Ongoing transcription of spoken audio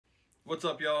What's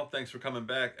up, y'all? Thanks for coming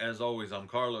back. As always, I'm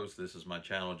Carlos. This is my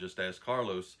channel, Just Ask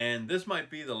Carlos. And this might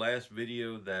be the last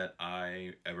video that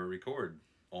I ever record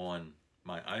on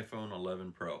my iPhone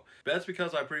 11 Pro. That's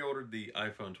because I pre-ordered the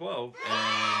iPhone 12 and I'll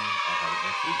have it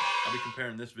next week. I'll be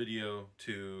comparing this video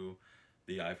to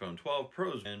the iPhone 12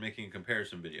 Pros and making a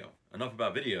comparison video. Enough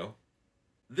about video.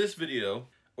 This video,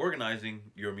 organizing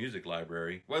your music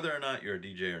library, whether or not you're a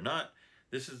DJ or not,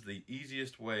 this is the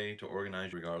easiest way to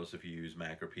organize regardless if you use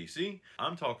Mac or PC.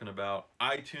 I'm talking about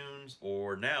iTunes,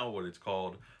 or now what it's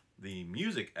called, the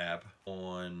music app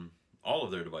on all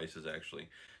of their devices actually.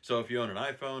 So if you own an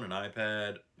iPhone, an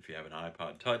iPad, if you have an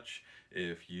iPod Touch,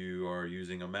 if you are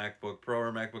using a MacBook Pro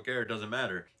or MacBook Air, it doesn't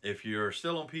matter. If you're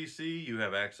still on PC, you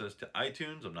have access to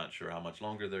iTunes. I'm not sure how much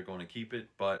longer they're going to keep it,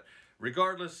 but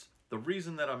regardless, the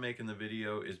reason that I'm making the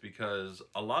video is because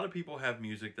a lot of people have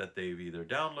music that they've either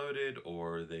downloaded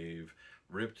or they've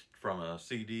ripped from a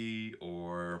CD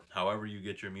or however you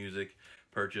get your music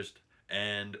purchased,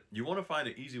 and you want to find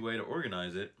an easy way to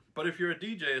organize it. But if you're a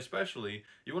DJ especially,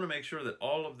 you want to make sure that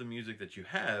all of the music that you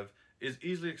have is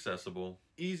easily accessible,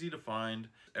 easy to find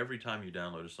every time you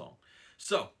download a song.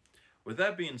 So with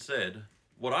that being said,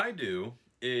 what I do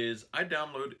is I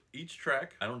download each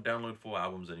track. I don't download full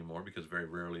albums anymore because very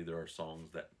rarely there are songs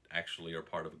that actually are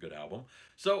part of a good album.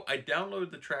 So I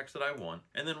download the tracks that I want,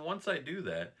 and then once I do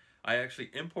that, I actually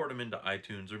import them into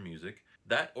iTunes or music.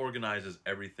 That organizes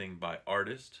everything by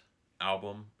artist,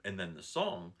 album, and then the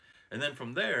song. And then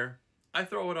from there, I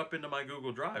throw it up into my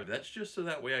Google Drive. That's just so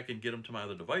that way I can get them to my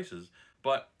other devices.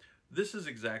 But this is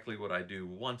exactly what I do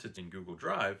once it's in Google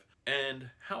Drive, and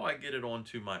how I get it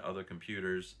onto my other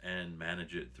computers and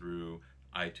manage it through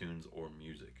iTunes or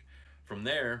music. From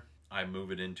there, I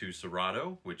move it into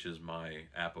Serato, which is my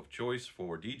app of choice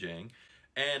for DJing,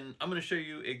 and I'm going to show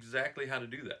you exactly how to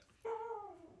do that.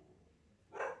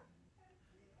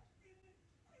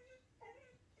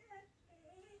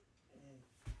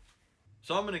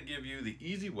 So I'm going to give you the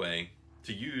easy way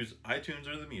to use iTunes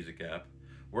or the music app,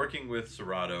 working with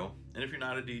Serato, and if you're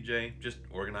not a DJ, just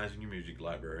organizing your music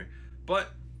library.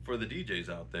 But for the DJs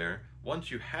out there,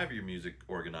 once you have your music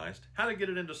organized, how to get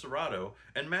it into Serato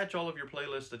and match all of your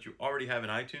playlists that you already have in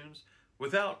iTunes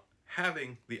without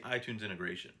having the iTunes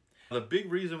integration. The big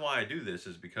reason why I do this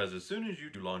is because as soon as you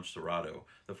launch Serato,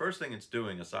 the first thing it's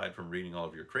doing, aside from reading all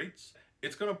of your crates,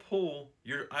 it's going to pull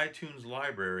your iTunes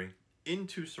library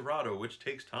into Serato, which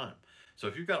takes time. So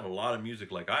if you've got a lot of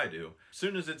music like I do, as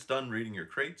soon as it's done reading your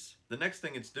crates, the next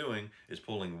thing it's doing is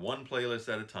pulling one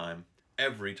playlist at a time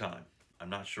every time. I'm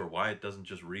not sure why it doesn't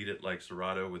just read it like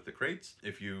Serato with the crates.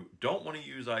 If you don't want to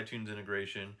use iTunes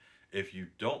integration, if you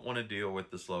don't want to deal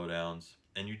with the slowdowns,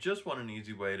 and you just want an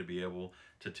easy way to be able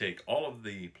to take all of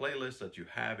the playlists that you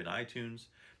have in iTunes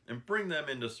and bring them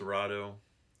into Serato,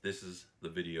 this is the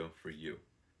video for you.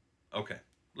 Okay,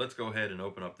 let's go ahead and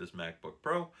open up this MacBook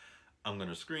Pro. I'm going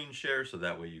to screen share so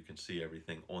that way you can see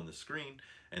everything on the screen,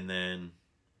 and then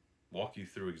walk you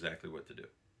through exactly what to do.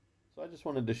 So I just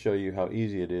wanted to show you how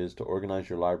easy it is to organize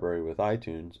your library with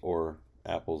iTunes, or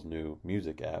Apple's new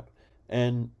music app,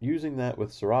 and using that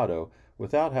with Serato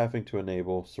without having to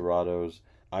enable Serato's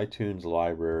iTunes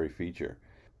library feature.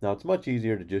 Now it's much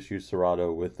easier to just use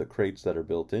Serato with the crates that are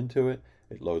built into it.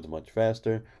 It loads much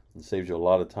faster and saves you a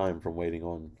lot of time from waiting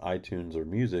on iTunes or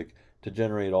music to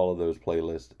generate all of those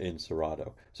playlists in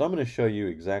Serato. So I'm going to show you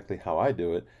exactly how I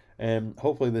do it, and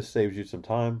hopefully this saves you some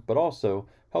time, but also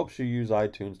helps you use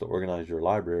iTunes to organize your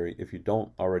library if you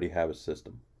don't already have a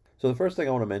system. So the first thing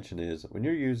I want to mention is when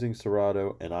you're using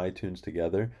Serato and iTunes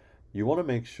together, you want to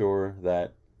make sure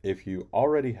that if you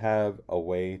already have a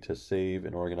way to save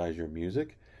and organize your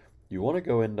music, you want to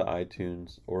go into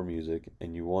iTunes or music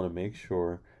and you want to make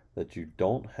sure that you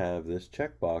don't have this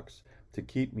checkbox to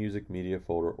keep music media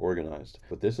folder organized.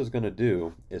 What this is going to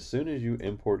do, as soon as you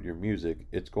import your music,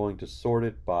 it's going to sort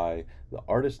it by the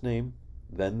artist name,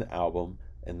 then the album,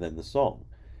 and then the song.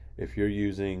 If you're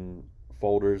using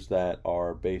folders that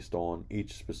are based on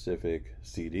each specific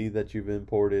CD that you've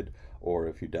imported, or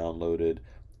if you downloaded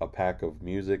a pack of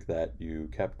music that you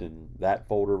kept in that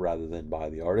folder rather than by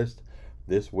the artist,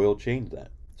 this will change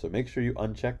that. So make sure you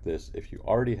uncheck this if you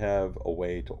already have a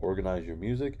way to organize your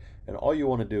music, and all you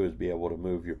want to do is be able to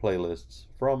move your playlists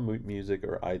from music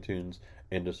or iTunes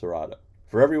into Serato.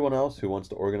 For everyone else who wants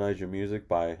to organize your music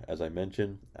by, as I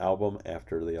mentioned, album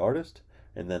after the artist,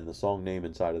 and then the song name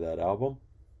inside of that album,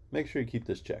 make sure you keep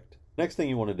this checked. Next thing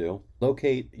you want to do,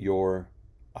 locate your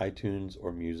iTunes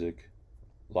or music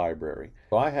library.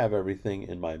 So I have everything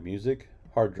in my music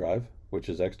hard drive, which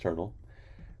is external,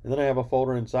 and then I have a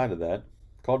folder inside of that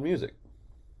called music.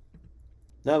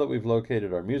 Now that we've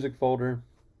located our music folder,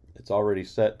 It's already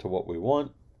set to what we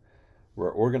want.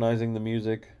 We're organizing the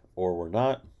music, or we're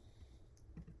not.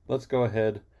 Let's go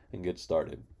ahead and get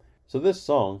started. So this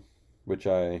song, which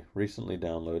I recently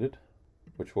downloaded,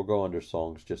 which will go under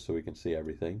songs just so we can see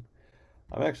everything,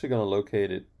 I'm actually going to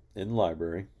locate it in the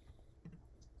library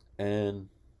and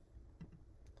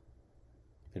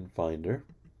in Finder,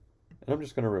 and I'm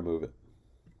just going to remove it.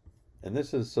 And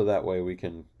this is so that way we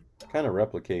can kind of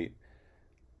replicate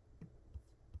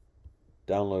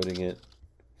downloading it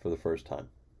for the first time.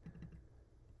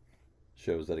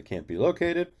 Shows that it can't be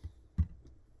located.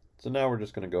 So now we're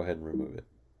just going to go ahead and remove it.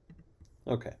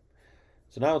 Okay.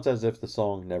 So now it's as if the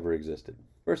song never existed.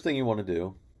 First thing you want to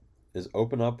do is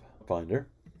open up Finder,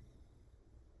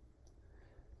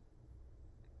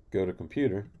 go to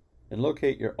Computer, and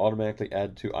locate your automatically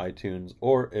add to iTunes,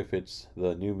 or if it's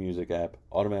the new music app,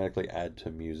 automatically add to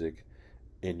music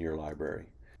in your library.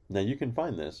 Now you can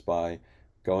find this by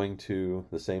going to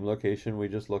the same location we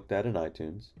just looked at in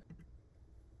iTunes,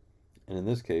 and in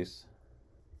this case,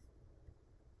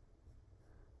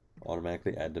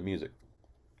 automatically add to music.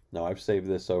 Now I've saved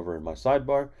this over in my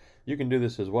sidebar. You can do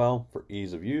this as well for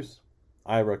ease of use.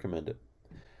 I recommend it.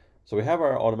 So we have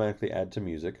our automatically add to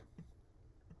music,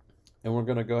 and we're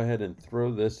going to go ahead and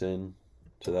throw this in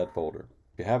to that folder.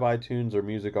 If you have iTunes or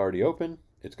music already open,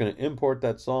 it's going to import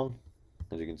that song.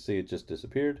 As you can see, it just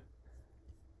disappeared.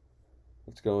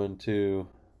 Let's go into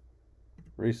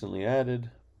recently added,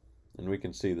 and we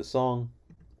can see the song,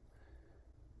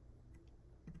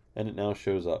 and it now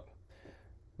shows up.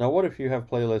 Now what if you have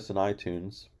playlists in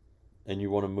iTunes and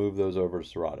you want to move those over to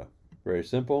Serato? Very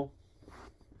simple.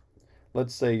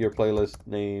 Let's say your playlist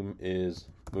name is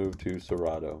Move to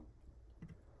Serato.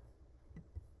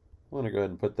 I'm going to go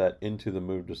ahead and put that into the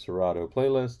Move to Serato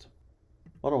playlist.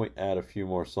 Why don't we add a few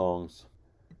more songs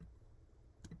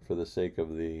for the sake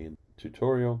of the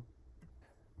tutorial.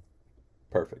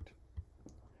 Perfect.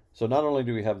 So not only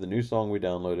do we have the new song we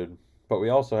downloaded, but we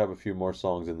also have a few more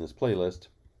songs in this playlist,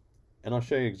 and I'll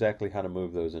show you exactly how to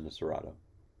move those into Serato.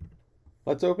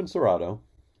 Let's open Serato,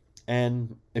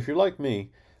 and if you're like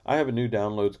me, I have a new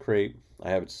downloads crate. I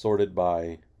have it sorted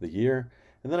by the year,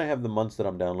 and then I have the months that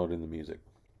I'm downloading the music.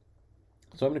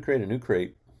 So I'm going to create a new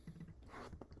crate.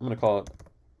 I'm going to call it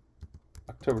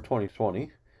October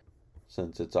 2020,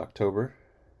 since it's October.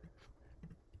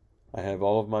 I have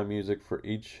all of my music for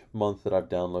each month that I've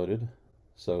downloaded,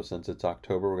 so since it's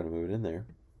October, we're going to move it in there.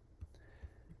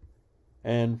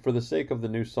 And for the sake of the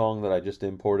new song that I just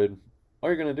imported, all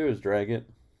you're going to do is drag it,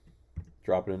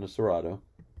 drop it into Serato,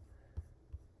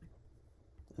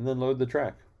 and then load the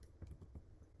track.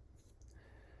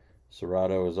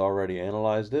 Serato has already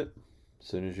analyzed it as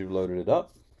soon as you've loaded it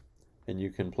up, and you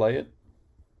can play it,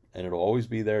 and it'll always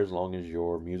be there as long as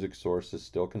your music source is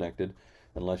still connected.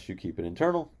 Unless you keep it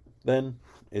internal, then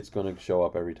it's going to show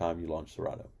up every time you launch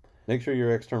Serato. Make sure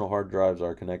your external hard drives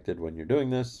are connected when you're doing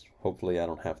this. Hopefully I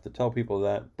don't have to tell people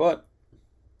that, but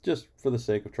just for the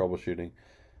sake of troubleshooting,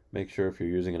 make sure if you're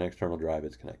using an external drive,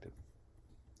 it's connected.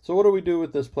 So what do we do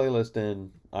with this playlist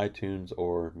in iTunes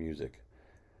or music?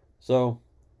 So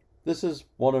this is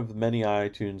one of many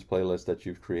iTunes playlists that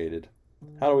you've created.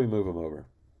 How do we move them over?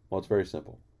 Well, it's very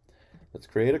simple. Let's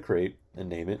create a crate and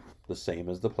name it the same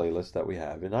as the playlist that we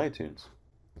have in iTunes.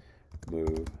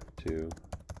 Move to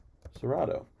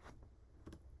Serato.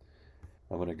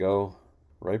 I'm going to go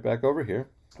right back over here.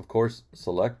 Of course,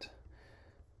 select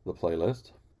the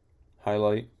playlist,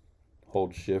 highlight,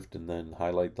 hold shift, and then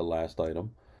highlight the last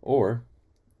item. Or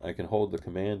I can hold the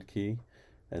command key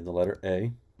and the letter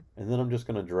A, and then I'm just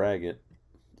going to drag it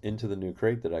into the new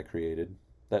crate that I created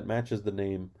that matches the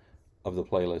name of the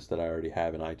playlist that I already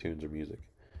have in iTunes or music.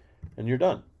 And you're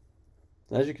done.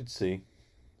 As you can see,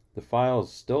 the file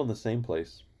is still in the same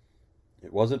place.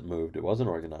 It wasn't moved, it wasn't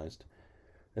organized.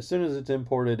 As soon as it's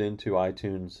imported into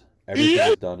iTunes, everything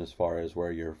is done as far as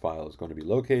where your file is going to be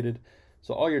located.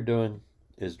 So all you're doing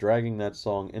is dragging that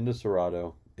song into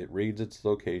Serato. It reads its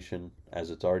location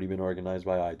as it's already been organized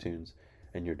by iTunes,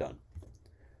 and you're done.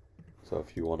 So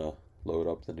if you want to load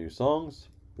up the new songs,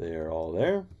 they are all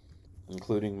there,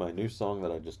 including my new song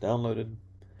that I just downloaded,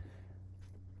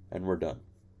 and we're done.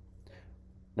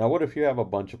 Now what if you have a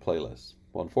bunch of playlists?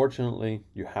 Well, unfortunately,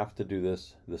 you have to do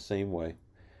this the same way.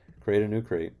 Create a new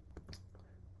crate,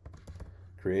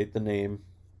 create the name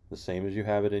the same as you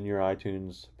have it in your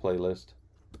iTunes playlist,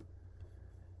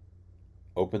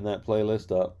 open that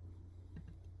playlist up,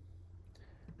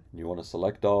 and you want to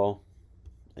select all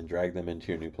and drag them into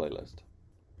your new playlist.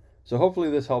 So hopefully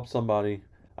this helps somebody.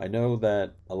 I know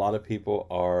that a lot of people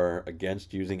are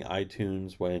against using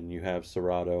iTunes when you have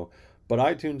Serato, But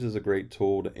iTunes is a great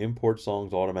tool to import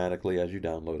songs automatically as you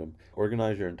download them,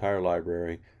 organize your entire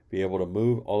library, be able to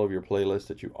move all of your playlists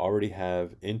that you already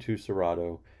have into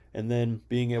Serato, and then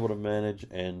being able to manage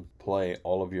and play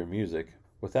all of your music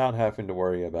without having to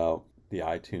worry about the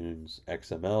iTunes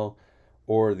XML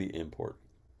or the import.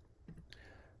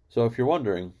 So if you're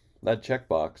wondering, that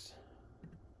checkbox,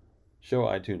 Show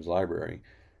iTunes Library,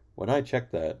 when I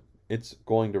check that, it's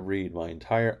going to read my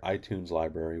entire iTunes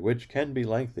library, which can be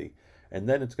lengthy, and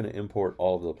then it's going to import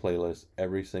all of the playlists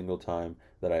every single time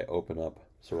that I open up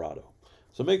Serato.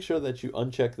 So make sure that you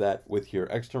uncheck that with your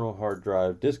external hard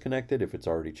drive disconnected if it's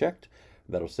already checked.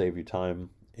 That'll save you time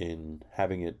in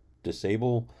having it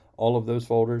disable all of those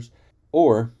folders.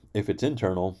 Or if it's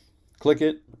internal, click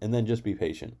it and then just be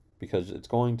patient because it's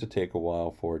going to take a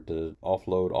while for it to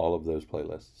offload all of those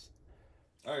playlists.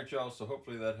 All right, y'all. So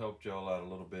hopefully that helped y'all out a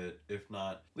little bit. If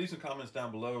not, leave some comments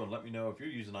down below and let me know if you're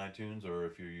using iTunes or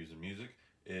if you're using music,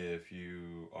 if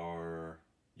you are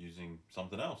using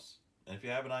something else. And if you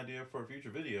have an idea for a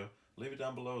future video, leave it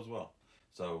down below as well.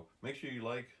 So make sure you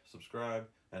like, subscribe,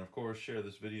 and of course share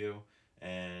this video.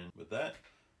 And with that,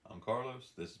 I'm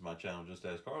Carlos. This is my channel, Just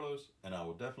Ask Carlos, and I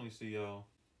will definitely see y'all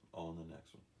on the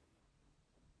next one.